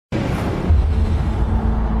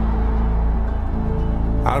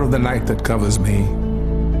Out of the night that covers me,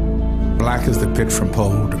 black as the pit from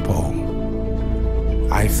pole to pole,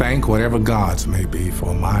 I thank whatever gods may be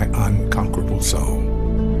for my unconquerable soul.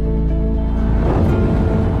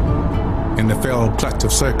 In the fell clutch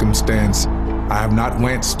of circumstance, I have not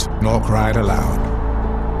winced nor cried aloud.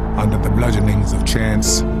 Under the bludgeonings of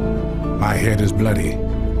chance, my head is bloody,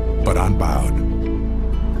 but unbowed.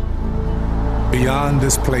 Beyond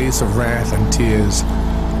this place of wrath and tears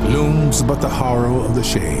looms but the horror of the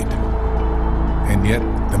shade, and yet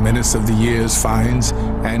the menace of the years finds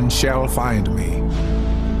and shall find me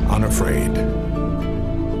unafraid.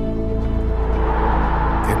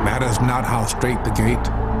 It matters not how strait the gate,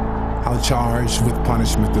 how charged with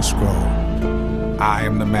punishment the scroll. I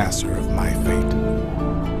am the master of my fate.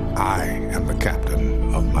 I am the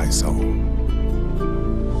captain of my soul.